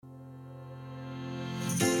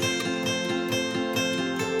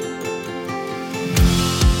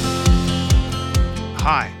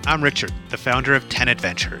Hi, I'm Richard, the founder of 10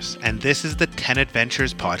 Adventures, and this is the 10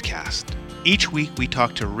 Adventures podcast. Each week we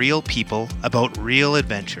talk to real people about real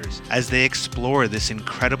adventures as they explore this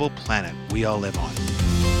incredible planet we all live on.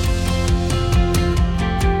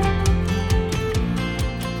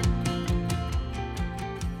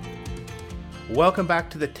 Welcome back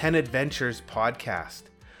to the 10 Adventures podcast.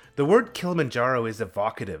 The word Kilimanjaro is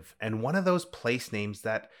evocative and one of those place names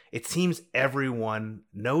that it seems everyone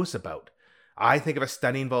knows about. I think of a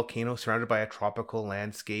stunning volcano surrounded by a tropical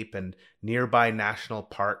landscape and nearby national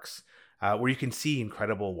parks where you can see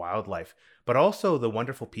incredible wildlife, but also the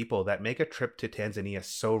wonderful people that make a trip to Tanzania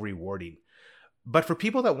so rewarding. But for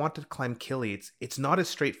people that want to climb Kili, it's not as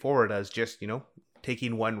straightforward as just,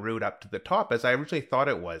 taking one route up to the top as I originally thought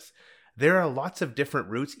it was. There are lots of different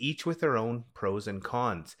routes, each with their own pros and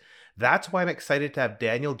cons. That's why I'm excited to have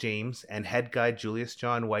Daniel James and head guide Julius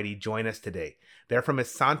John Whitey join us today. They're from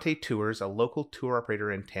Asante Tours, a local tour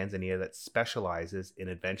operator in Tanzania that specializes in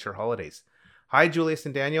adventure holidays. Hi, Julius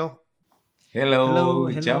and Daniel.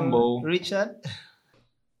 Hello, Jumbo. Richard.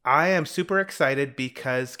 I am super excited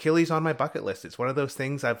because Kili's on my bucket list. It's one of those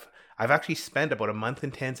things I've actually spent about a month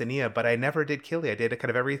in Tanzania, but I never did Kili. I did kind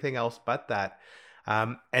of everything else but that.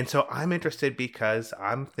 And so I'm interested because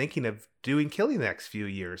I'm thinking of doing Kili the next few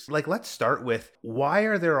years. Let's start with, why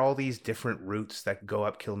are there all these different routes that go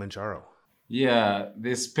up Kilimanjaro? Yeah,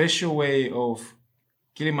 the special way of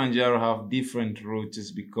Kilimanjaro have different routes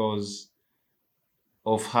is because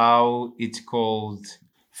of how it's called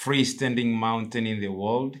freestanding mountain in the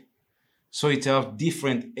world. So it have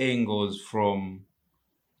different angles from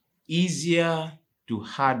easier to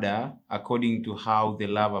harder according to how the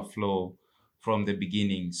lava flow from the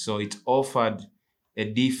beginning. So it offered a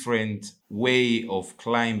different way of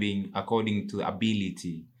climbing according to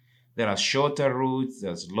ability. There are shorter routes,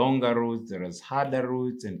 there's longer routes, there is harder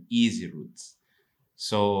routes and easy routes.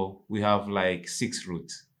 So we have 6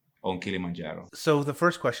 routes on Kilimanjaro. So the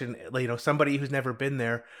first question, somebody who's never been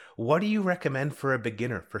there, what do you recommend for a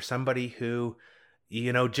beginner, for somebody who,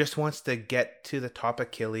 just wants to get to the top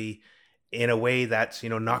of Kili in a way that's,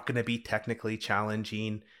 not going to be technically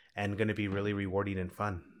challenging and going to be really rewarding and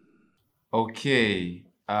fun? Okay.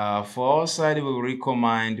 For our side, we will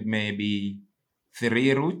recommend maybe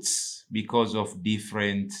 3 routes because of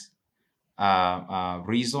different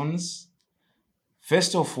reasons.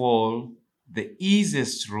 First of all, the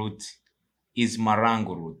easiest route is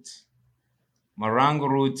Marangu route. Marangu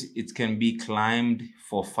route, it can be climbed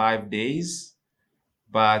for 5 days,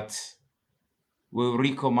 but we'll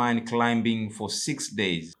recommend climbing for 6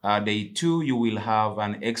 days. Day 2, you will have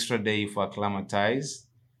an extra day for acclimatize.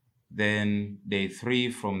 Then day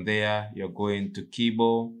 3, from there, you're going to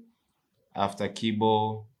Kibo. After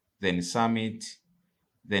Kibo, then Summit,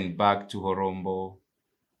 then back to Horombo,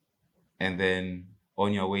 and then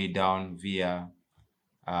on your way down via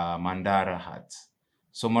Mandara Hut.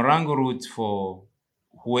 So Marangu route for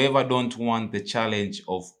whoever don't want the challenge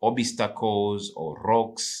of obstacles or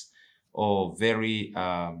rocks or very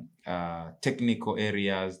technical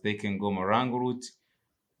areas, they can go Marangu route.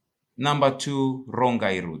 Number 2,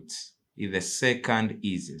 Rongai route is the second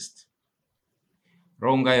easiest.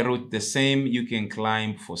 Rongai route, the same, you can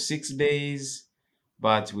climb for 6 days,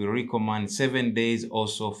 but we recommend 7 days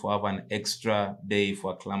also for have an extra day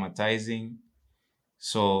for acclimatizing.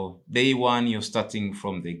 So day 1, you're starting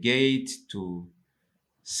from the gate to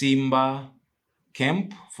Simba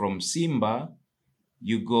camp. From Simba,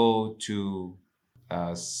 you go to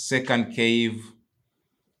second cave,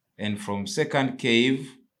 and from second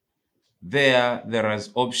cave, there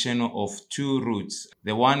is option of 2 routes.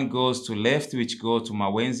 The one goes to left, which goes to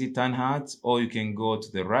Mawenzi Tan Hut, or you can go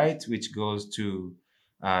to the right, which goes to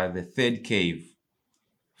the third cave.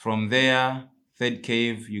 From there, third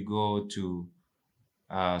cave, you go to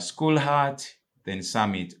School Hut, then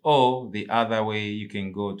Summit. Or the other way, you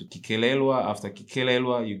can go to Kikelelwa. After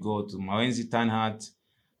Kikelelwa, you go to Mawenzi Tan Hut.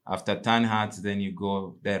 After Tan Hut, then you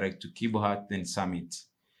go direct to Kibo Hut, then Summit.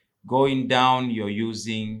 Going down, you're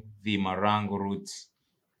using the Marangu route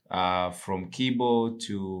from Kibo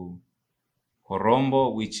to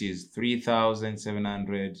Horombo, which is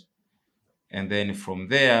 3,700. And then from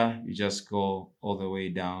there, you just go all the way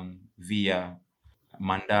down via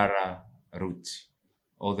Mandara route,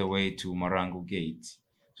 all the way to Marangu Gate.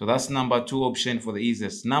 So that's number 2 option for the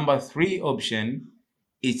easiest. Number 3 option,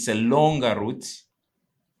 it's a longer route,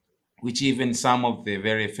 which even some of the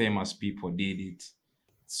very famous people did it.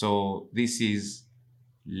 So this is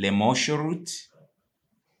Lemosho route,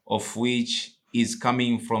 of which is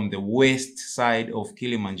coming from the west side of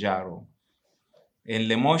Kilimanjaro. And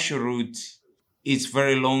Lemosho route is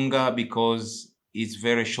very longer because it's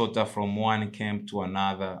very shorter from one camp to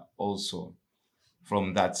another also.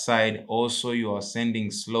 From that side, also you are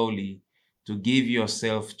ascending slowly to give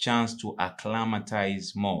yourself chance to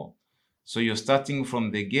acclimatize more. So you're starting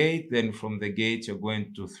from the gate, then from the gate you're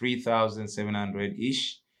going to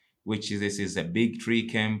 3,700-ish, which is this is a big tree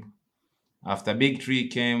camp. After big tree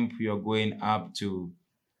camp, you're going up to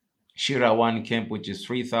Shira 1 camp, which is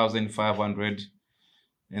 3,500.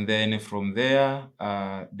 And then from there,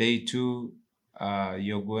 day 2,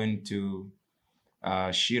 you're going to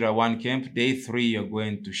Shira 1 camp. Day 3, you're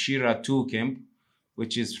going to Shira 2 camp,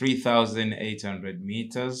 which is 3,800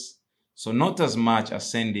 meters. So not as much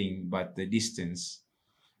ascending, but the distance.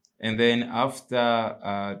 And then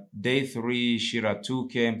after day 3, Shira 2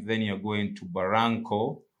 camp, then you're going to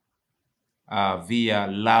Barranco via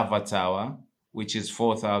Lava Tower, which is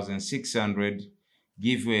 4,600.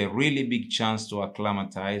 Give you a really big chance to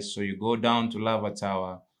acclimatize. So you go down to Lava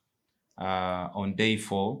Tower on day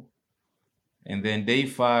 4. And then day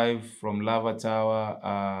 5 from Lava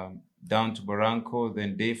Tower down to Barranco.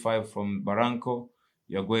 Then day 5 from Barranco,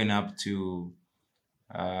 you're going up to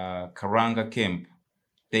Karanga Camp.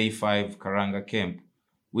 Day 5 Karanga Camp,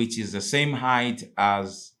 which is the same height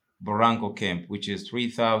as Barranco Camp, which is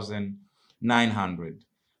 3,900.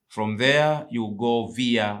 From there, you go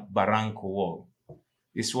via Barranco Wall.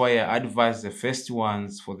 This is why I advise the first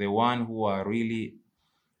ones, for the one who are really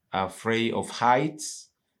afraid of heights,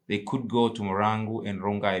 they could go to Marangu and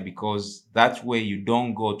Rongai, because that way you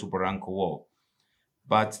don't go to Barranco Wall.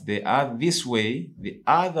 But they are this way, the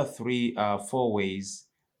other 4 ways,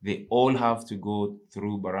 they all have to go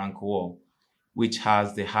through Barranco Wall, which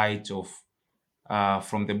has the height of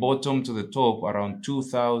from the bottom to the top around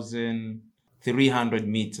 2,300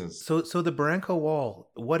 meters. So the Barranco Wall,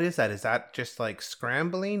 what is that? Is that just like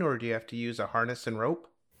scrambling, or do you have to use a harness and rope?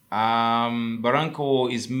 Barranco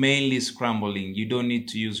is mainly scrambling. You don't need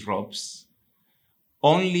to use ropes.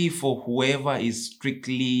 Only for whoever is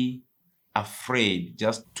strictly afraid,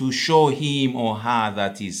 just to show him or her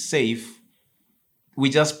that is safe, we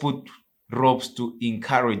just put ropes to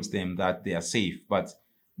encourage them that they are safe. But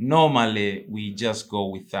normally we just go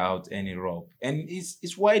without any rope. And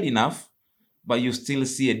it's wide enough, but you still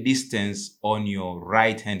see a distance on your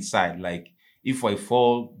right-hand side. Like if I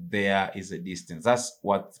fall, there is a distance. That's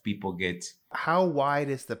what people get. How wide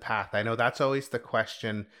is the path? I know that's always the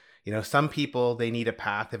question. Some people, they need a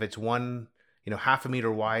path. If it's one, half a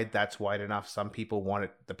meter wide, that's wide enough. Some people want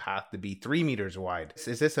the path to be 3 meters wide.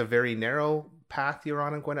 Is this a very narrow path you're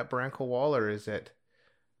on and going up Barranco Wall, or is it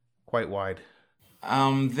quite wide?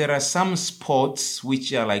 There are some spots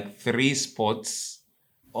which are like 3 spots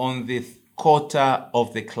on the quarter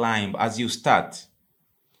of the climb as you start.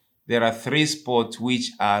 There are 3 spots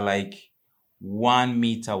which are like 1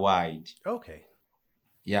 meter wide. Okay.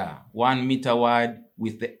 Yeah, 1 meter wide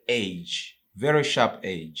with the edge, very sharp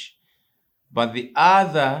edge. But the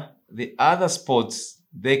other spots,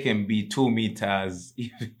 they can be 2 meters,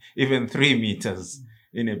 even 3 meters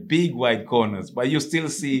in a big wide corners. But you still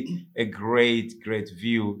see a great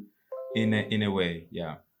view in a way.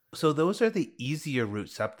 Yeah. So those are the easier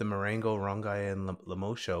routes up the Marango, Rongai, and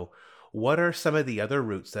Lemosho. What are some of the other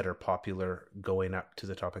routes that are popular going up to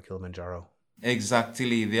the top of Kilimanjaro?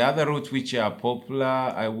 Exactly. The other route which are popular,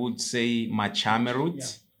 I would say Machame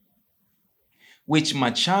route, which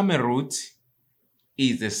Machame route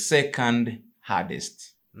is the second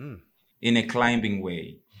hardest in a climbing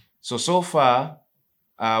way. So far,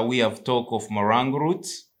 we have talked of Marango route,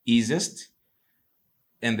 easiest.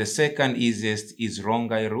 And the second easiest is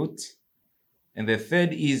Rongai route. And the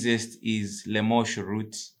third easiest is Lemosho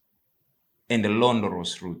route and the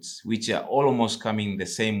Londoros routes, which are almost coming the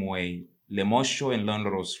same way. Lemosho and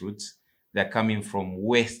Londoros routes, they're coming from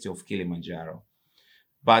west of Kilimanjaro.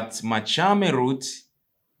 But Machame route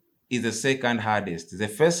is the second hardest. The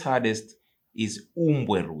first hardest is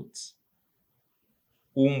Umbwe route.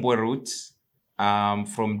 Umbwe route,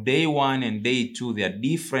 from day 1 and day 2, they are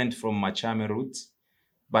different from Machame route.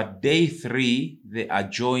 But day 3, they are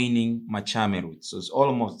joining Machame route. So it's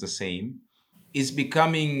almost the same. It's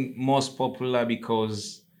becoming most popular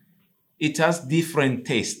because it has different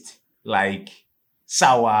taste, like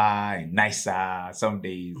sour and nicer some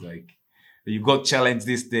days. Like you got challenged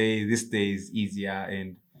this day is easier.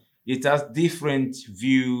 And it has different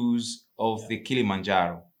views of the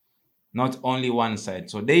Kilimanjaro, not only one side.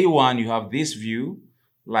 So day 1, you have this view,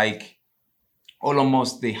 like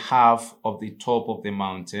almost the half of the top of the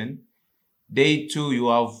mountain. Day 2, you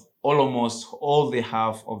have almost all the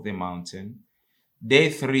half of the mountain. Day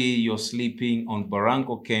 3, you're sleeping on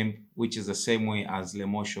Barranco Camp, which is the same way as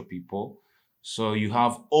Lemosho people. So you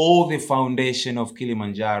have all the foundation of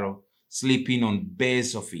Kilimanjaro sleeping on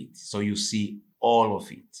base of it, so you see all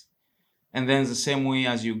of it. And then the same way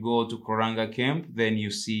as you go to Koranga camp, then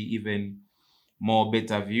you see even more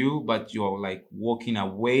better view, but you're like walking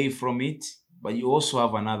away from it, but you also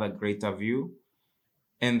have another greater view.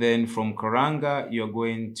 And then from Koranga, you're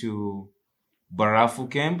going to Barafu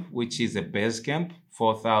camp, which is a base camp,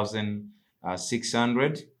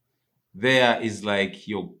 4,600. There is like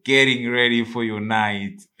you're getting ready for your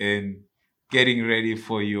night and getting ready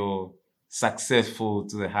for your successful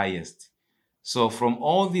to the highest. So from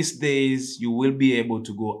all these days, you will be able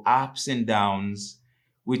to go ups and downs,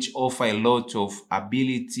 which offer a lot of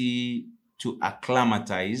ability to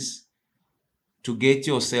acclimatize, to get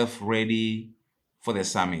yourself ready for the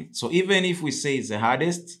summit. So even if we say it's the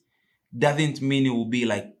hardest, doesn't mean it will be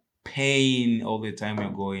like pain all the time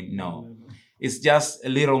you're going. No, it's just a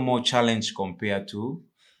little more challenge compared to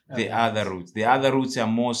the other routes. The other routes are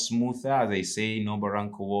more smoother, as they say, no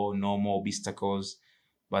barranco, no more obstacles.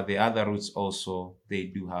 But the other routes also, they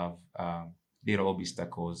do have little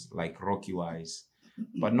obstacles, like rocky-wise.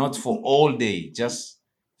 But not for all day, just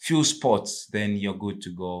few spots, then you're good to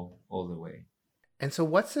go all the way. And so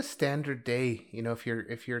what's the standard day,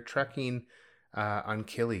 if you're trekking on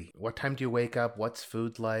Kili? What time do you wake up? What's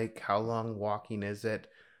food like? How long walking is it?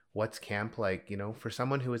 What's camp like? For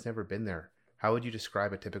someone who has never been there, how would you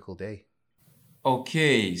describe a typical day?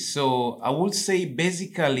 Okay, so I would say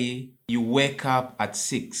basically you wake up at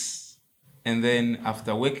 6. And then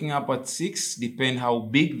after waking up at 6, depend how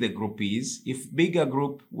big the group is. If bigger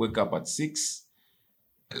group, wake up at 6.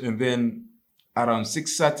 And then around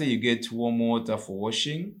 6:30, you get warm water for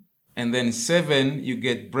washing. And then 7, you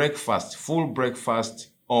get breakfast, full breakfast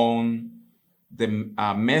on the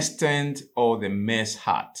mess tent or the mess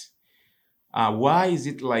hut. Why is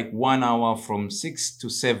it like 1 hour from 6 to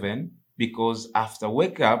 7? Because after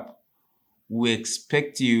wake up, we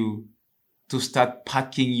expect you to start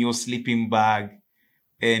packing your sleeping bag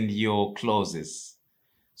and your clothes.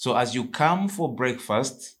 So as you come for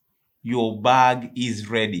breakfast, your bag is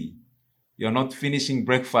ready. You're not finishing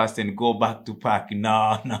breakfast and go back to pack.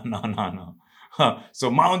 No.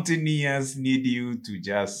 So mountaineers need you to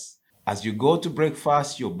just, as you go to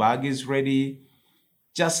breakfast, your bag is ready.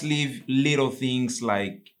 Just leave little things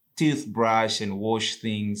like toothbrush and wash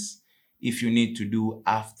things if you need to do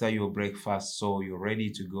after your breakfast, so you're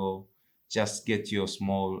ready to go. Just get your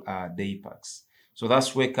small day packs. So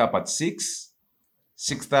that's wake up at 6,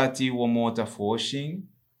 6:30 warm water for washing,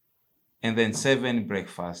 and then 7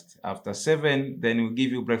 breakfast. After 7, then we'll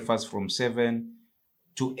give you breakfast from 7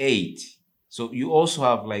 to 8. So you also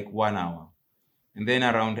have like 1 hour. And then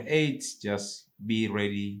around 8, just be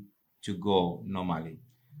ready to go normally.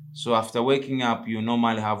 So after waking up, you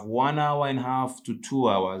normally have 1.5 to 2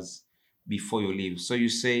 hours before you leave. So you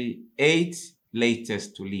say 8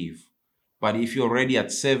 latest to leave. But if you're ready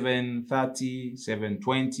at 7:30,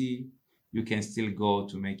 7:20, you can still go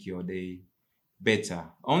to make your day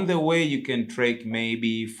better. On the way, you can trek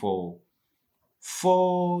maybe for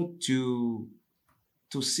 4 to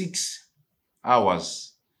 6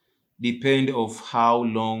 hours, depend of how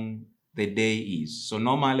long the day is. So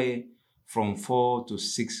normally from 4 to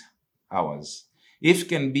 6 hours. If it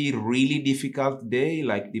can be really difficult day,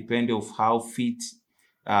 like depending of how fit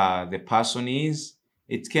the person is,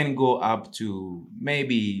 it can go up to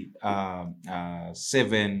maybe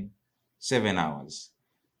 7 hours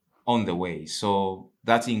on the way. So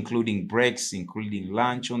that's including breaks, including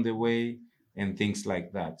lunch on the way, and things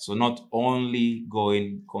like that. So not only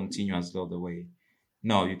going continuously all the way.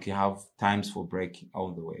 No, you can have times for break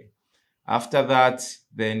all the way. After that,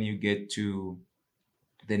 then you get to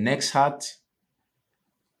the next hut,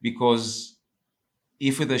 because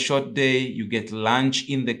if it's a short day, you get lunch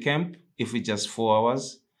in the camp if it's just 4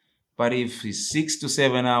 hours. But if it's 6 to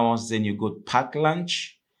 7 hours, then you go pack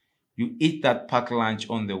lunch. You eat that pack lunch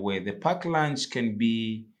on the way. The pack lunch can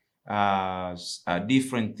be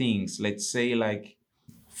different things. Let's say like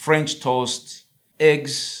French toast,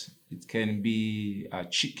 eggs. It can be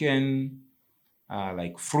chicken,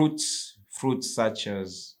 like fruits such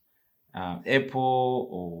as apple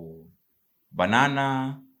or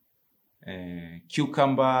banana,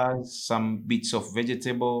 cucumbers, some bits of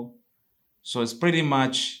vegetable. So it's pretty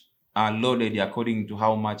much loaded according to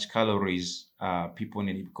how much calories people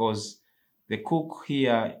need, because the cook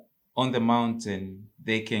here on the mountain,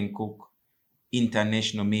 they can cook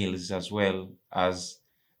international meals as well, as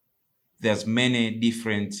there's many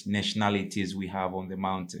different nationalities we have on the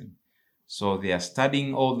mountain. So they are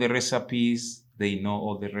studying all the recipes. They know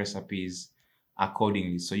all the recipes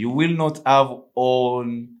accordingly. So you will not have our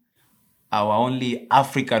only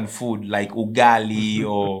African food like ugali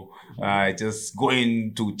or just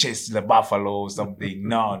going to chase the buffalo or something.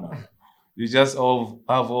 No. You just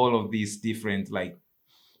have all of these different like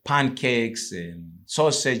pancakes and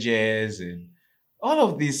sausages and all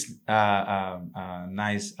of these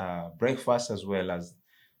nice breakfast as well as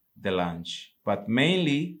the lunch. But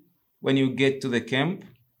mainly when you get to the camp,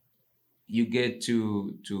 you get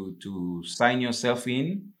to sign yourself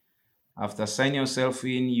in. After signing yourself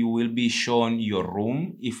in, you will be shown your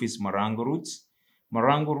room if it's Marango route.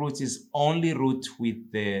 Marango route is only route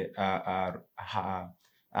with the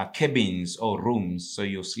cabins or rooms. So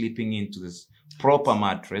you're sleeping into this proper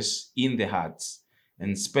mattress in the huts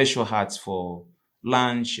and special huts for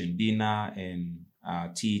lunch and dinner and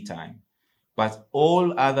tea time. But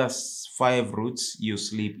all other 5 routes, you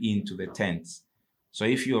sleep into the tents. So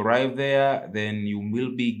if you arrive there, then you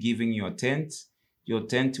will be given your tent. Your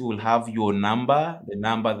tent will have your number, the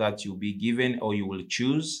number that you'll be given or you will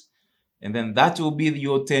choose. And then that will be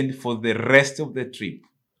your tent for the rest of the trip.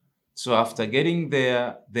 So after getting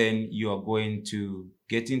there, then you are going to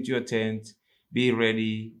get into your tent, be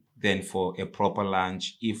ready then for a proper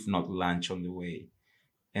lunch, if not lunch on the way.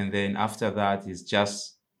 And then after that is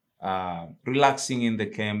just relaxing in the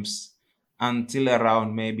camps until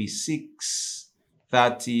around maybe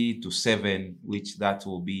 6:30 to 7, which that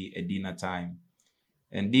will be a dinner time.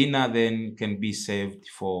 And dinner then can be served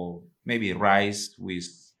for maybe rice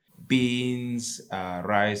with beans,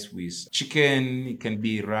 rice with chicken. It can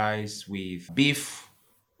be rice with beef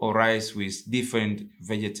or rice with different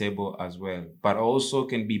vegetable as well. But also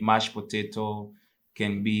can be mashed potato,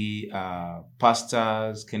 can be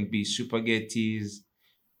pastas, can be spaghettis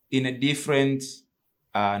in a different,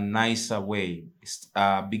 nicer way.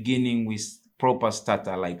 Beginning with proper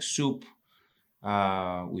starter like soup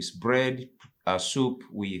with bread, soup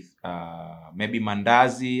with maybe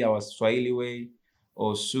mandazi, our Swahili way,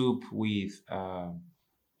 or soup with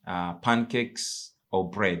pancakes or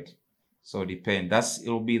bread. So depend.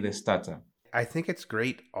 It'll be the starter. I think it's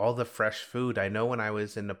great, all the fresh food. I know when I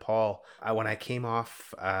was in Nepal, when I came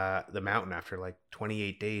off the mountain after like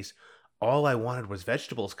 28 days, all I wanted was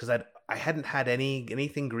vegetables because I hadn't had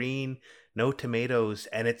anything green, no tomatoes,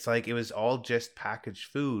 and it's like it was all just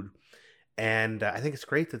packaged food. And I think it's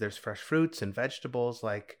great that there's fresh fruits and vegetables.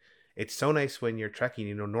 Like it's so nice when you're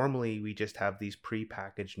trekking. Normally we just have these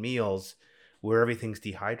pre-packaged meals where everything's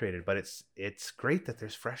dehydrated, but it's great that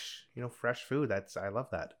there's fresh food. I love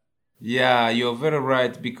that. Yeah, you're very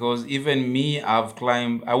right because even me, I've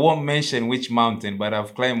climbed, I won't mention which mountain, but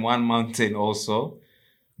I've climbed one mountain also.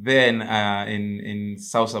 Then in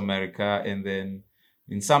South America, and then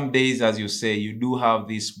in some days, as you say, you do have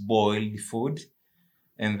this boiled food,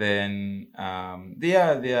 and then they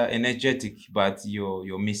are energetic, but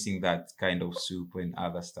you're missing that kind of soup and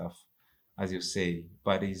other stuff, as you say.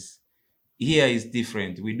 But here is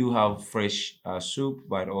different. We do have fresh soup,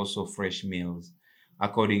 but also fresh meals,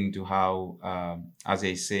 according to how, as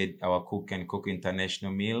I said, our cook can cook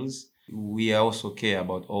international meals. We also care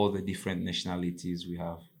about all the different nationalities we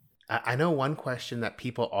have. I know one question that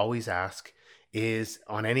people always ask is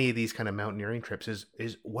on any of these kind of mountaineering trips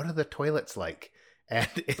is what are the toilets like? And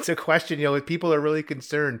it's a question, people are really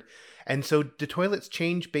concerned. And so do toilets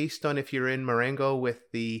change based on if you're in Marengo with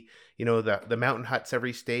the mountain huts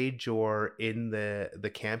every stage or in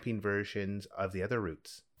the camping versions of the other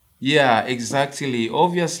routes? Yeah, exactly.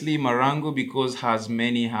 Obviously, Marango, because has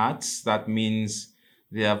many huts, that means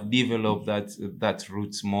they have developed that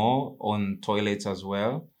route more on toilets as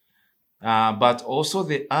well. But also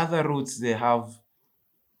the other routes, they have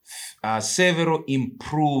several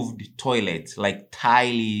improved toilets like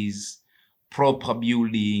tiles, proper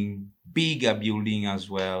building, bigger building as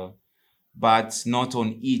well. But not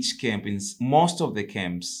on each camp. In most of the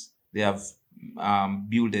camps, they have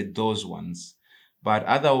built those ones. But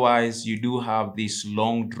otherwise, you do have these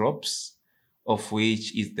long drops, of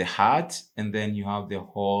which is the hut, and then you have the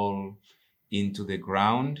hole into the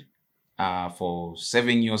ground for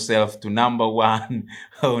saving yourself to number 1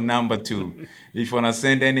 or number 2. If you want to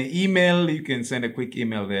send any email, you can send a quick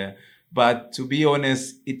email there. But to be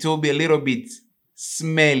honest, it will be a little bit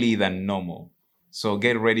smelly than normal. So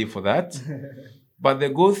get ready for that. But the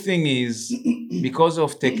good thing is, because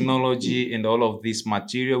of technology and all of this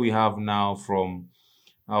material we have now from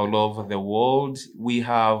all over the world, we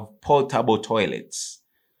have portable toilets,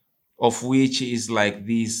 of which is like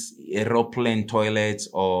these aeroplane toilets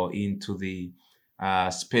or into the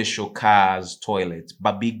special cars toilet,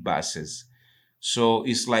 but big buses. So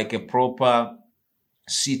it's like a proper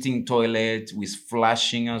sitting toilet with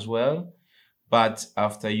flushing as well. But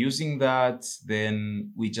after using that,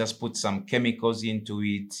 then we just put some chemicals into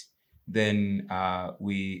it. then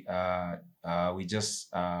we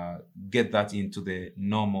just get that into the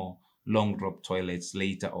normal long drop toilets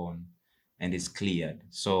later on, and it's cleared.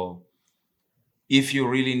 So if you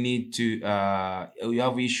really need to, you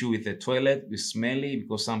have issue with the toilet, with smelly,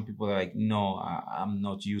 because some people are like, no, I'm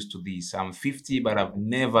not used to this. I'm 50, but I've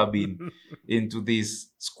never been into these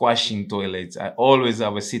squashing toilets. I always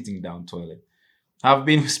have a sitting down toilet. I've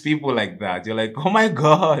been with people like that. You're like, oh my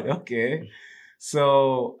God, okay.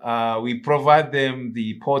 So we provide them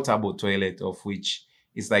the portable toilet, of which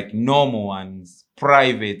is like normal ones,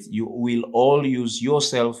 private. You will all use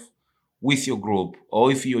yourself with your group,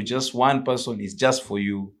 or if you're just one person, it's just for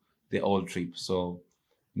you the whole trip. So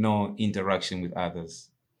no interaction with others.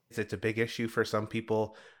 It's a big issue for some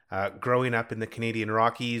people. Growing up in the Canadian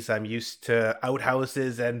Rockies, I'm used to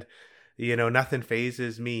outhouses, and nothing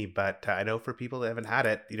phases me. But I know for people that haven't had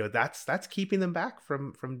it, that's keeping them back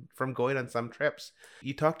from going on some trips.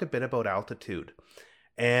 You talked a bit about altitude,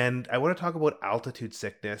 and I want to talk about altitude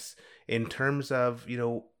sickness in terms of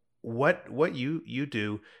what you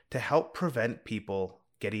do to help prevent people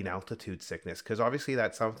getting altitude sickness, because obviously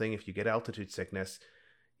that's something, if you get altitude sickness,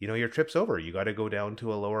 your trip's over. You got to go down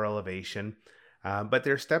to a lower elevation. But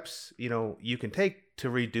there are steps, you can take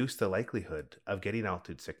to reduce the likelihood of getting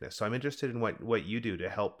altitude sickness. So I'm interested in what you do to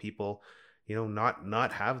help people,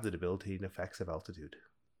 not have the debilitating effects of altitude.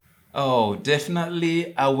 Oh,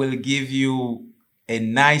 definitely. I will give you a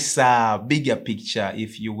nicer, bigger picture,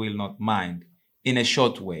 if you will not mind, in a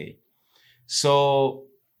short way. So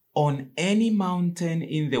on any mountain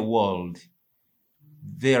in the world,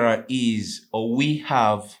 we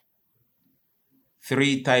have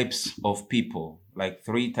three types of people.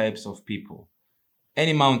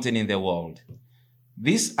 Any mountain in the world.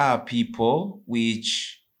 These are people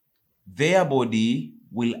which their body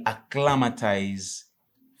will acclimatize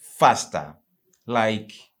faster.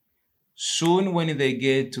 Like soon when they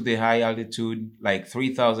get to the high altitude, like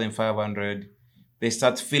 3,500, they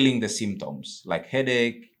start feeling the symptoms like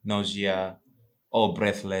headache, nausea, or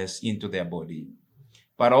breathless into their body.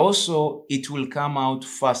 But also it will come out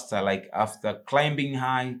faster, like after climbing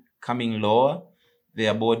high, coming lower,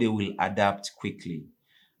 their body will adapt quickly.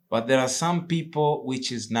 But there are some people,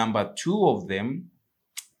 which is number 2 of them,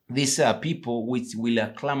 these are people which will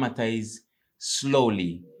acclimatize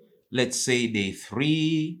slowly. Let's say day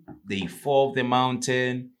 3, day 4 of the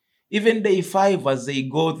mountain, even day 5 as they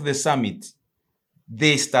go to the summit,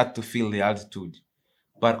 they start to feel the altitude.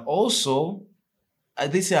 But also,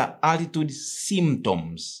 these are altitude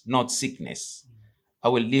symptoms, not sickness. I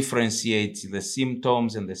will differentiate the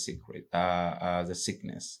symptoms and the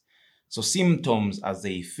sickness. So symptoms, as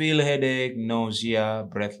they feel headache, nausea,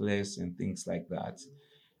 breathless, and things like that.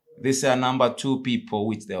 These are number 2 people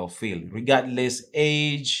which they'll feel, regardless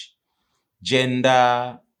age,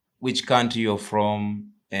 gender, which country you're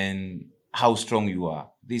from, and how strong you are.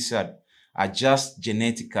 These are just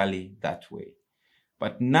genetically that way.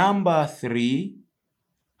 But number 3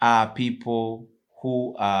 are people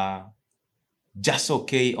who are just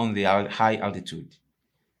okay on the high altitude.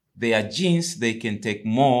 Their genes, they can take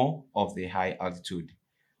more of the high altitude,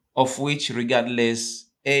 of which regardless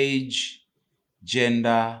age,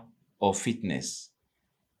 gender, or fitness.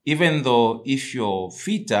 Even though if you're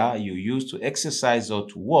fitter, you used to exercise or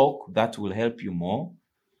to walk, that will help you more.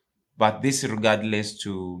 But this regardless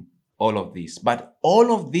to all of this. But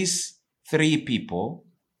all of these 3 people,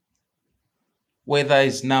 whether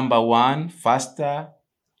it's number 1, faster,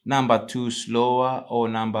 number 2, slower, or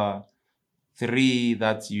number 3,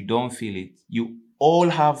 that you don't feel it, you all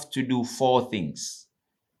have to do 4 things.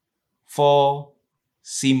 4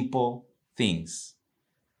 simple things,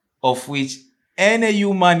 of which any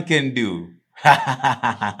human can do.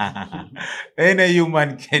 Any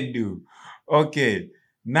human can do. Okay,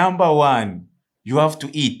 number 1, you have to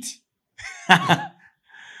eat.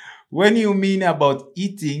 When you mean about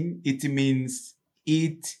eating, it means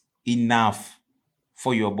eat enough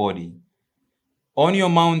for your body. On your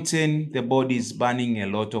mountain, the body is burning a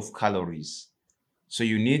lot of calories. So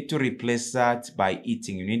you need to replace that by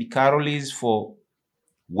eating. You need calories for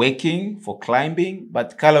waking, for climbing,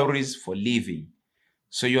 but calories for living.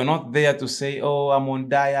 So you're not there to say, oh, I'm on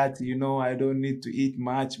diet, I don't need to eat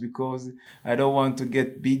much because I don't want to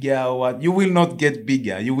get bigger or what. You will not get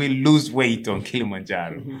bigger. You will lose weight on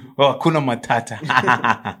Kilimanjaro. Oh, kuna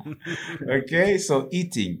matata. Okay, so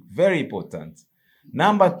eating, very important.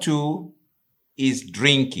 Number 2 is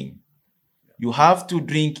drinking. You have to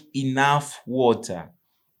drink enough water.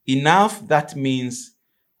 Enough, that means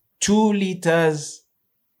 2 liters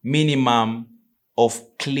minimum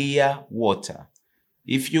of clear water.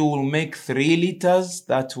 If you will make 3 liters,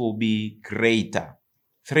 that will be greater.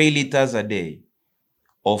 3 liters a day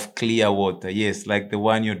of clear water. Yes, like the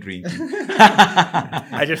one you're drinking.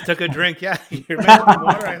 I just took a drink. Yeah, you're mentioning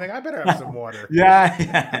water. I think I better have some water.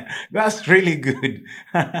 Yeah, that's really good.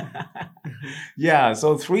 Yeah,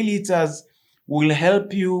 so 3 liters will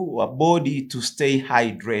help your body to stay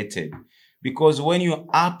hydrated, because when you're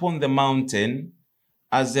up on the mountain,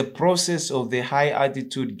 as the process of the high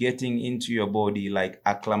altitude getting into your body, like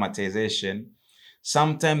acclimatization,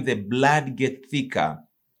 sometimes the blood get thicker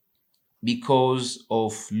because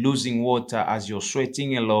of losing water as you're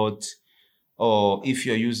sweating a lot, or if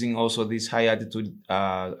you're using also these high altitude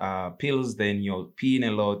pills, then you're peeing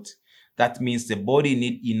a lot. That means the body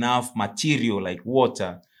need enough material like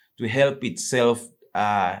water to help itself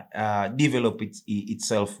develop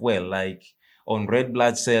itself well, like on red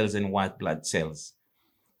blood cells and white blood cells.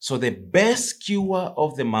 So the best cure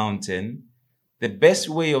of the mountain, the best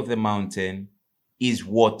way of the mountain is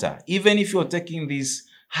water. Even if you're taking these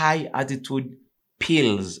high altitude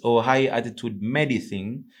pills or high altitude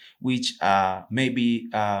medicine, which are maybe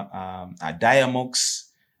Diamox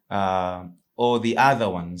or the other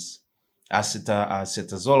ones,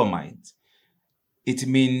 acetazolamide, it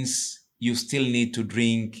means you still need to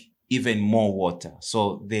drink even more water.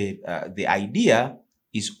 So the idea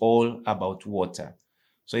is all about water.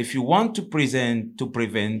 So if you want to prevent,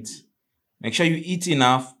 make sure you eat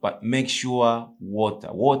enough, but make sure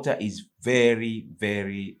water. Water is very,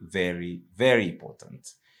 very, very, very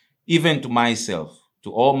important. Even to myself,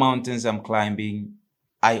 to all mountains I'm climbing,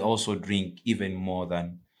 I also drink even more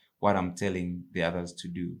than what I'm telling the others to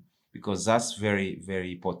do, because that's very,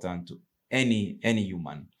 very important to any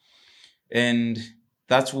human. And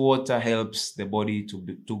that water helps the body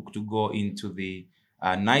to go into the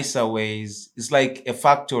nicer ways. It's like a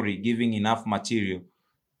factory giving enough material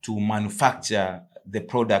to manufacture the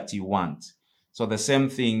product you want. So the same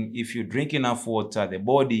thing, if you drink enough water, the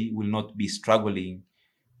body will not be struggling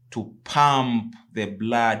to pump the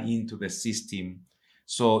blood into the system.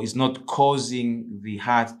 So it's not causing the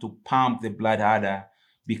heart to pump the blood harder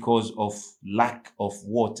because of lack of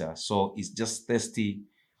water. So it's just thirsty.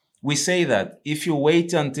 We say that if you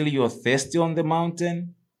wait until you're thirsty on the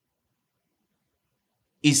mountain,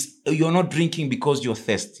 you're not drinking because you're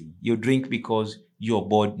thirsty. You drink because your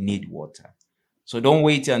body needs water. So don't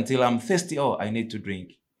wait until I'm thirsty. Oh, I need to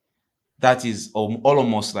drink. That is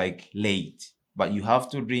almost like late, but you have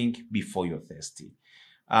to drink before you're thirsty.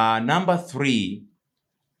 Number 3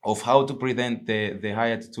 of how to prevent the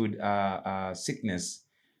high altitude sickness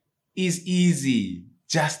is easy,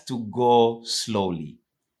 just to go slowly.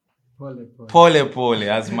 Pole pole,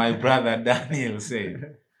 as my brother Daniel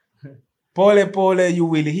said. Pole pole, you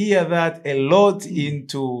will hear that a lot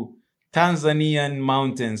into Tanzanian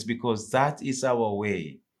mountains, because that is our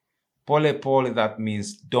way. Pole pole, that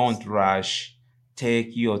means don't rush,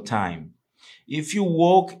 take your time. If you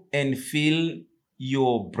walk and feel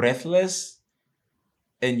you're breathless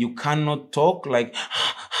and you cannot talk, like,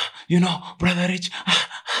 Brother Rich,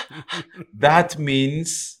 that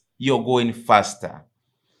means you're going faster.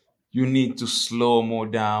 You need to slow more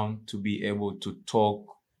down to be able to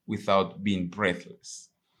talk without being breathless.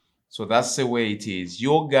 So that's the way it is.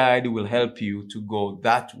 Your guide will help you to go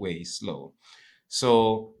that way slow.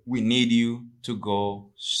 So we need you to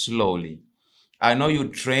go slowly. I know you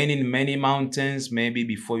train in many mountains, maybe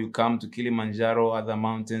before you come to Kilimanjaro, other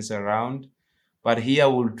mountains around, but here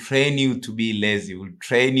we'll train you to be lazy. We'll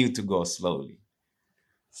train you to go slowly.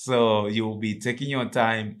 So you'll be taking your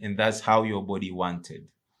time, and that's how your body wanted.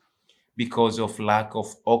 Because of lack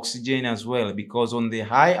of oxygen as well, because on the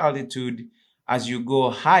high altitude, as you go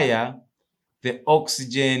higher, the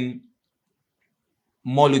oxygen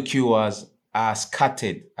molecules are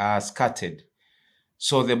scattered.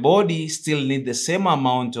 So the body still needs the same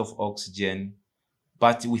amount of oxygen,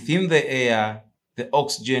 but within the air, the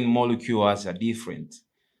oxygen molecules are different.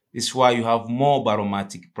 This is why you have more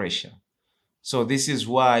barometric pressure. So this is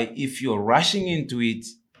why if you're rushing into it,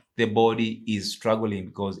 the body is struggling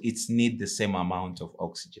because it needs the same amount of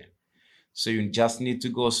oxygen. So you just need to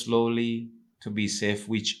go slowly to be safe,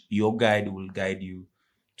 which your guide will guide you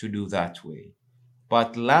to do that way.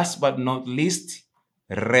 But last but not least,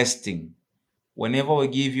 resting. Whenever we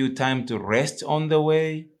give you time to rest on the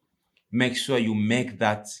way, make sure you make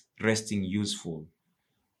that resting useful.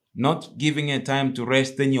 Not giving a time to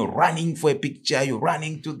rest, then you're running for a picture, you're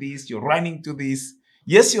running to this, you're running to this.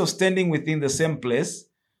 Yes, you're standing within the same place,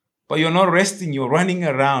 but you're not resting, you're running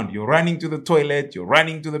around. You're running to the toilet, you're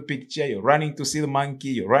running to the picture, you're running to see the monkey,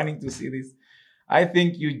 you're running to see this. I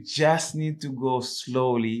think you just need to go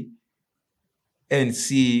slowly and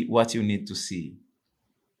see what you need to see.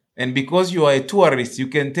 And because you are a tourist, you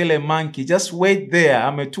can tell a monkey, just wait there.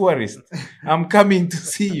 I'm a tourist. I'm coming to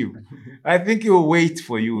see you. I think he will wait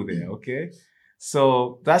for you there, okay?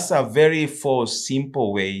 So that's a very four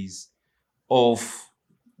simple ways of,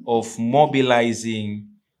 of mobilizing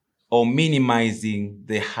or minimizing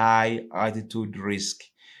the high altitude risk.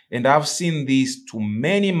 And I've seen this to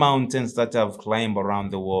many mountains that I've climbed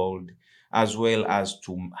around the world, as well as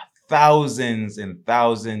to thousands and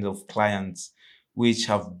thousands of clients which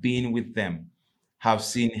have been with them, have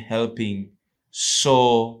seen helping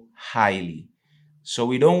so highly. So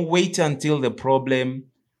we don't wait until the problem,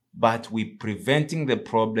 but we preventing the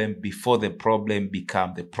problem before the problem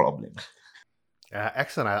become the problem.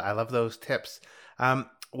 Excellent. I love those tips.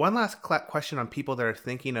 One last question on people that are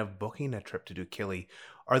thinking of booking a trip to do Kili.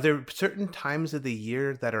 Are there certain times of the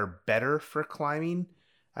year that are better for climbing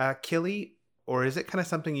Kili, or is it kind of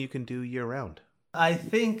something you can do year round? I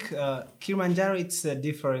think Kilimanjaro, it's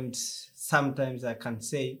different sometimes, I can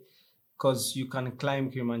say, because you can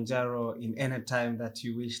climb Kilimanjaro in any time that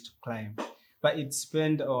you wish to climb. But it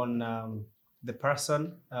depends on the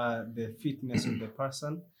person, the fitness of the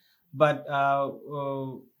person. But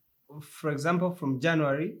for example, from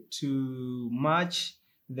January to March,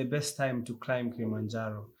 the best time to climb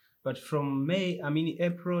Kilimanjaro. But from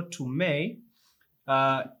April to May,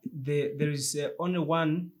 there is only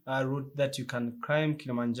one route that you can climb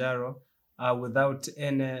Kilimanjaro without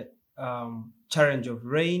any challenge of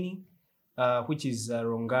rain, which is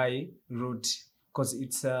Rongai route, because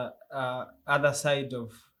it's other side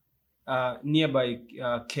of nearby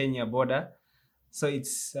Kenya border. So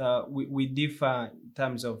it's we differ in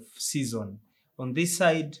terms of season. On this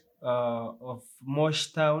side of Mosh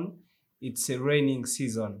Town, it's a raining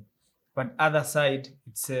season, but other side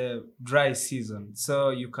it's a dry season. So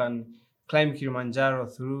you can climb Kilimanjaro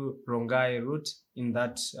through Rongai route in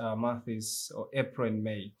that month is or April and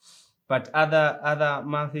May. But other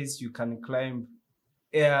months you can climb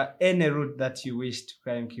any route that you wish to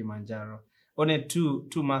climb Kilimanjaro. Only two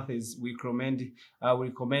months we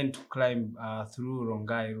recommend to climb through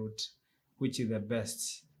Rongai route, which is the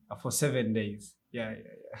best for 7 days. Yeah.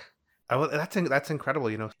 Well, that's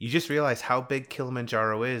incredible. You just realize how big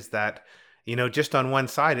Kilimanjaro is. That just on one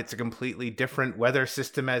side, it's a completely different weather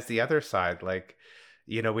system as the other side. Like,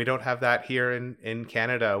 we don't have that here in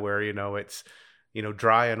Canada, where it's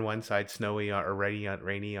dry on one side, snowy or rainy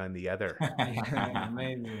on the other. Yeah,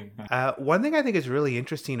 amazing. One thing I think is really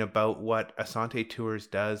interesting about what Asante Tours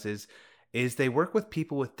does is they work with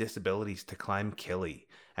people with disabilities to climb Kili.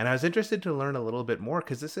 And I was interested to learn a little bit more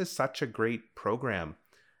because this is such a great program.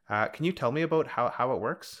 Can you tell me about how it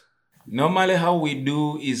works? Normally, how we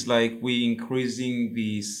do is like we increasing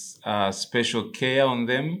this special care on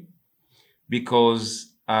them,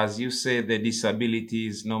 because as you say, the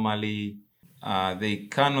disabilities normally they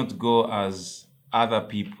cannot go as other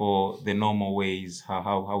people the normal ways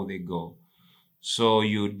how they go. So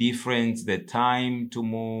you different the time to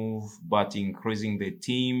move, but increasing the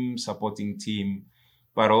team, supporting team,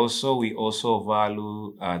 but also we also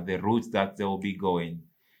value the route that they'll be going.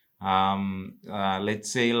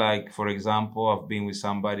 Let's say, like, for example, I've been with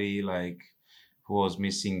somebody like who was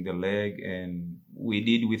missing the leg, and we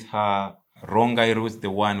did with her Rongai route, the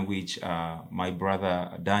one which my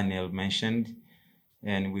brother Daniel mentioned,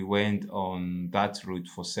 and we went on that route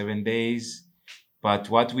for 7 days.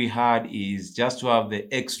 But what we had is just to have the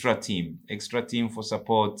extra team for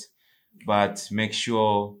support, but make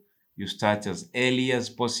sure you start as early as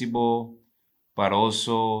possible, but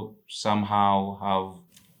also somehow have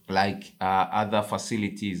like other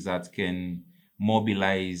facilities that can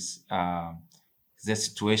mobilize the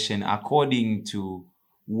situation according to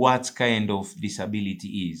what kind of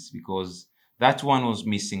disability is, because that one was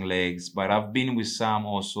missing legs, but I've been with some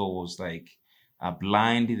also was like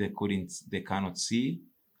blind, they cannot see.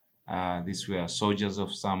 These were soldiers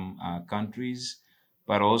of some countries,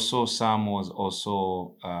 but also some was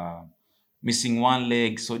also missing one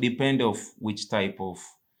leg. So depend of which type of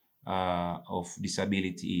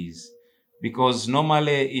disability is, because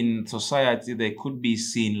normally in society they could be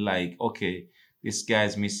seen like, okay, this guy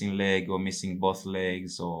is missing leg or missing both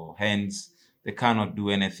legs or hands, they cannot do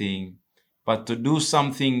anything. But to do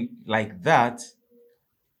something like that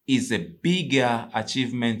is a bigger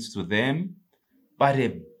achievement to them, but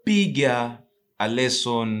a bigger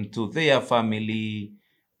lesson to their family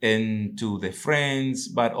and to the friends,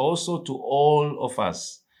 but also to all of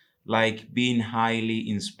us, like being highly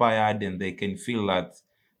inspired, and they can feel that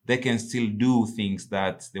they can still do things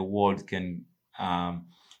that the world can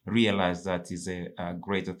realize that is a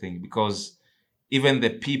greater thing. Because even the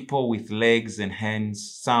people with legs and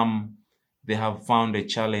hands, some they have found a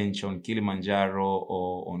challenge on Kilimanjaro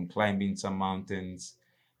or on climbing some mountains.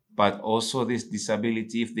 But also this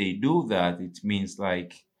disability, if they do that, it means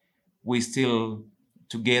like we still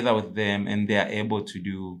together with them and they are able to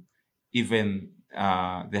do even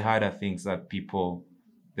the harder things that people,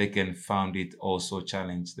 they can find it also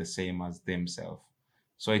challenge the same as themselves.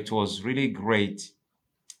 So it was really great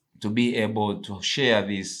to be able to share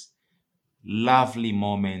this lovely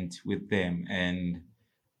moment with them. And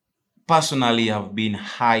personally, have been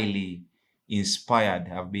highly inspired,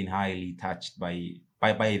 have been highly touched by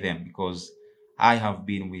them, because I have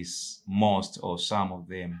been with most or some of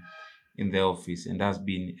them in the office, and that's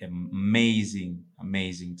been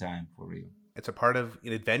amazing time for real. It's a part of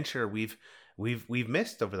an adventure we've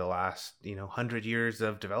missed over the last 100 years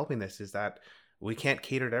of developing this, is that we can't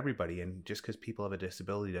cater to everybody, and just because people have a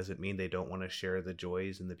disability doesn't mean they don't want to share the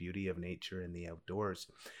joys and the beauty of nature and the outdoors.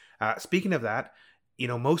 Speaking of that,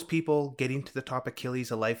 most people getting to the top of Kili is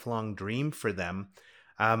a lifelong dream for them,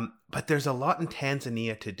 but there's a lot in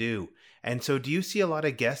Tanzania to do. And so do you see a lot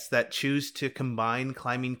of guests that choose to combine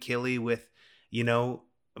climbing Kili with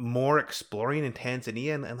more exploring in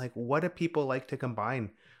Tanzania, and like, what do people like to combine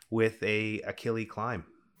with a Kili climb?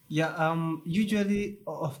 Yeah, usually,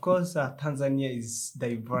 of course, Tanzania is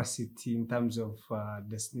diversity in terms of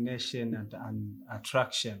destination and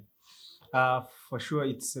attraction. For sure,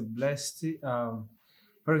 it's blessed.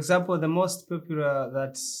 For example, the most popular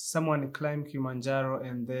that someone climb Kilimanjaro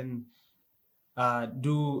and then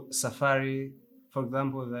do safari. For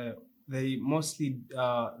example, they mostly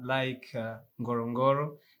like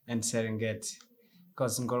Ngorongoro and Serengeti,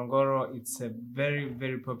 because Ngorongoro, it's a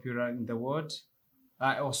very popular in the world.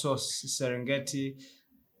 Also Serengeti,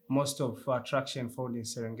 most of attraction found in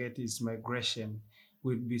Serengeti is migration,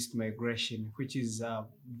 wildebeest migration, which is a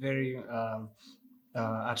very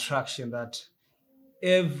attraction that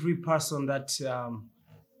every person that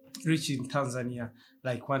reach in Tanzania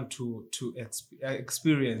like want to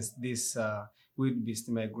experience this wildebeest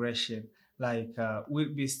migration. Like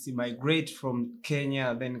wildebeest migrate from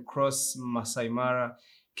Kenya, then cross Masai Mara,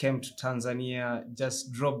 came to Tanzania,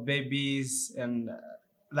 just drop babies and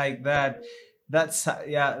like that. That's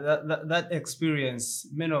that experience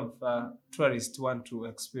many of tourists want to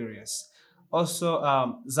experience.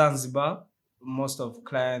 Also Zanzibar, most of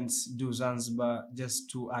clients do Zanzibar just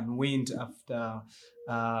to unwind after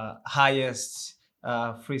highest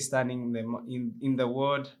freestanding in the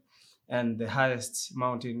world and the highest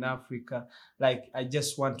mountain in Africa. Like, I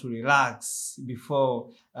just want to relax before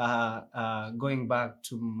going back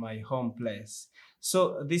to my home place.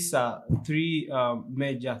 So these are three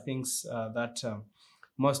major things that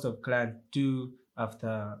most of clients do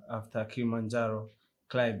after Kilimanjaro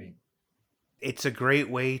climbing. It's a great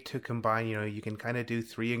way to combine. You can kind of do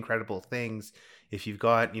three incredible things if you've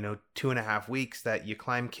got 2.5 weeks that you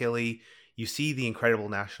climb Kili. You see the incredible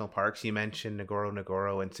national parks. You mentioned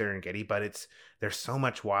Ngorongoro and Serengeti, but there's so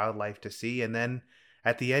much wildlife to see. And then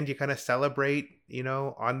at the end, you kind of celebrate,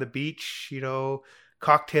 on the beach,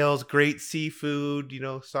 cocktails, great seafood,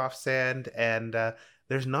 soft sand. And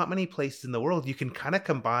there's not many places in the world you can kind of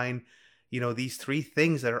combine, these three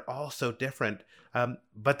things that are all so different.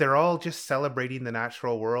 But they're all just celebrating the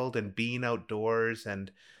natural world and being outdoors and,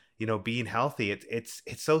 being healthy. It's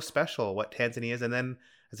so special what Tanzania is. And then,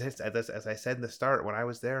 as I said in the start, when I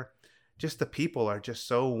was there, just the people are just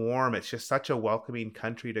so warm. It's just such a welcoming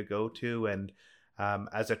country to go to. And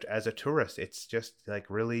as a tourist, it's just like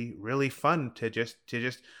really, really fun to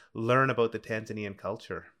just learn about the Tanzanian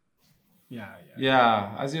culture.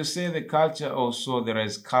 Yeah, as you say, the culture also, there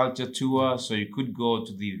is culture tour, so you could go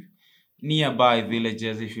to the nearby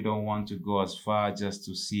villages if you don't want to go as far, just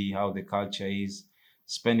to see how the culture is,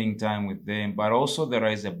 spending time with them. But also there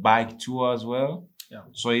is a bike tour as well. Yeah.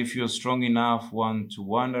 So if you're strong enough, want to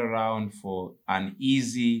wander around for an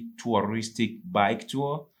easy touristic bike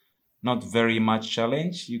tour, not very much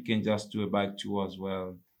challenge, you can just do a bike tour as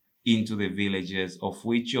well into the villages, of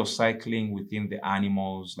which you're cycling within the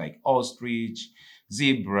animals like ostrich,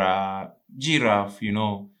 zebra, giraffe.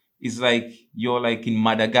 It's like you're like in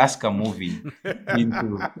Madagascar movie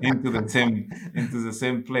into the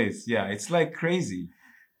same place. Yeah, it's like crazy.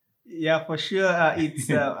 Yeah, for sure. It's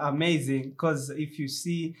amazing, because if you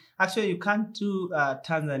see, actually, you can't do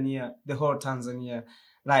Tanzania, the whole Tanzania,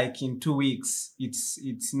 like in 2 weeks.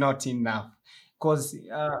 It's not enough, because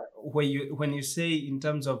when you say in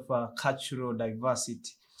terms of cultural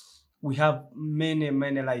diversity, we have many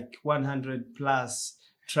like 100 plus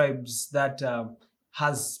tribes that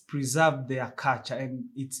has preserved their culture, and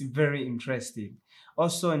it's very interesting.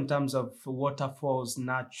 Also, in terms of waterfalls,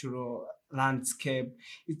 natural landscape,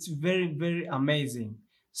 it's very amazing.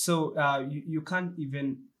 So you can't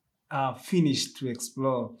even finish to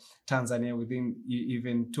explore Tanzania within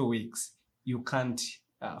even 2 weeks. You can't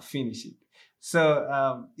finish it.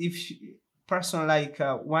 So if person like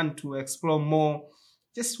want to explore more,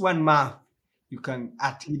 just 1 month, you can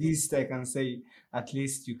at least, I can say, at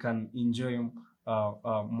least you can enjoy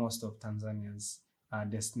most of Tanzania's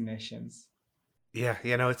destinations. Yeah,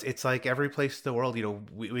 it's like every place in the world,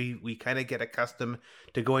 we kind of get accustomed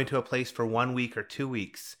to going to a place for 1 week or 2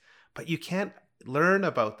 weeks, but you can't learn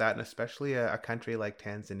about that, and especially a country like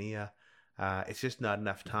Tanzania. It's just not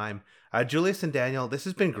enough time. Julius and Daniel, this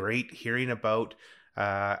has been great hearing about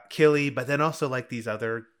Kili, but then also like these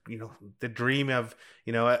other, the dream of,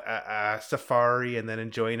 a safari and then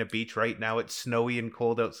enjoying a beach. Right now it's snowy and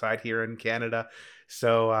cold outside here in Canada.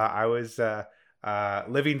 So I was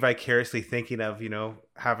living vicariously, thinking of,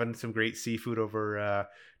 having some great seafood over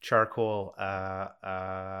charcoal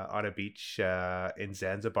on a beach in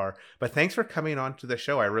Zanzibar. But thanks for coming on to the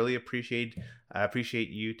show. I really appreciate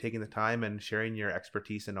you taking the time and sharing your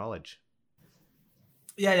expertise and knowledge.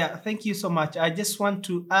 Yeah. Thank you so much. I just want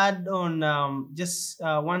to add on just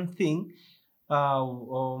one thing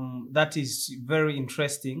that is very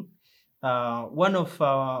interesting. One of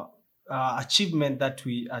achievement that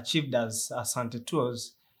we achieved as Asante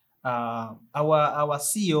Tours, our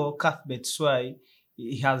CEO Cuthbert Swai,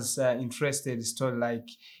 he has interested story, like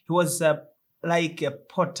he was like a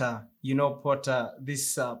potter, potter,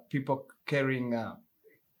 these people carrying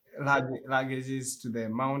luggages to the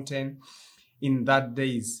mountain in that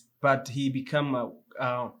days, but he became a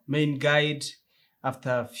main guide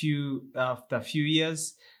after a few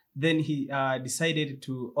years. Then he decided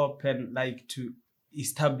to open, like to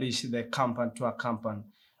establish the company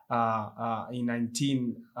in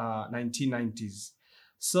 1990s.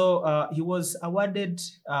 So he was awarded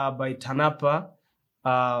by TANAPA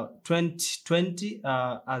 2020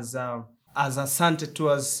 as Asante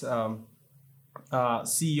Tours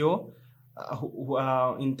CEO,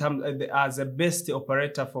 in terms as a best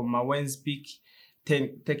operator for Mawen's Peak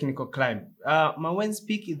technical climb. Mawen's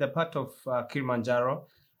Peak is the part of Kilimanjaro,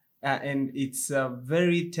 and it's a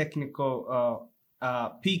very technical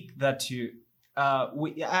peak that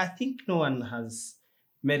I think no one has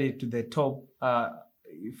made it to the top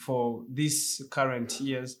for these current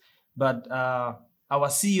years, but our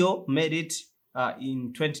CEO made it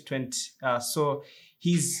in 2020. So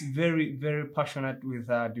he's very, very passionate with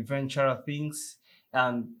adventure things,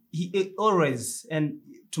 and he always, and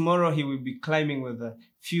tomorrow he will be climbing with a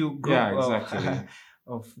few group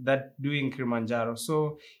of that doing Kilimanjaro.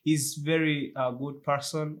 So he's very good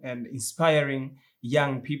person and inspiring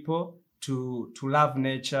young people to love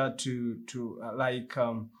nature, to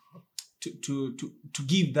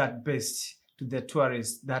give that best to the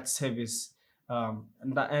tourists, that service,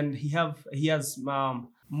 and he has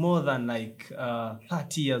more than like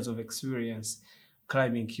 30 years of experience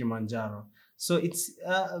climbing Kilimanjaro. So it's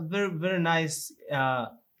a very, very nice,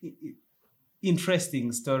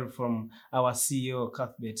 interesting story from our CEO,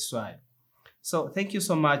 Cuthbert Swai. So thank you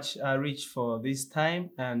so much, Rich, for this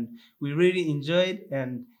time. And we really enjoyed,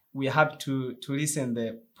 and we have to listen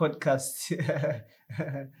the podcast.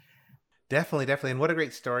 Definitely. And what a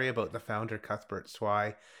great story about the founder, Cuthbert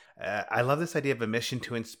Swai. I love this idea of a mission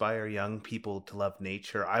to inspire young people to love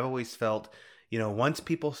nature. I've always felt, once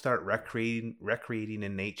people start recreating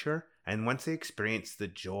in nature, and once they experience the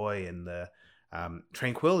joy and the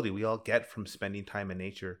tranquility we all get from spending time in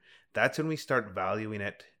nature, that's when we start valuing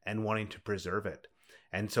it and wanting to preserve it.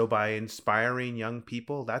 And so by inspiring young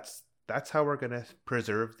people, that's how we're going to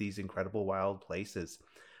preserve these incredible wild places.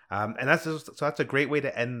 And that's a great way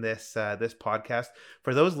to end this podcast.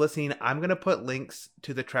 For those listening, I'm going to put links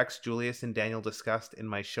to the treks Julius and Daniel discussed in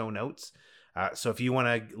my show notes. So if you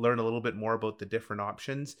want to learn a little bit more about the different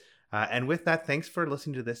options. And with that, thanks for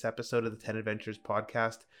listening to this episode of the 10 Adventures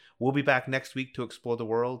podcast. We'll be back next week to explore the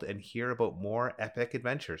world and hear about more epic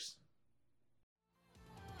adventures.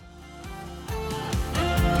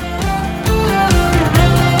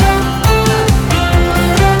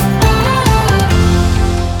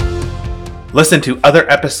 Listen to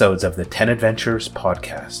other episodes of the 10 Adventures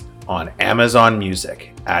podcast on Amazon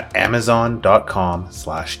Music at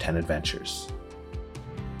amazon.com/10adventures.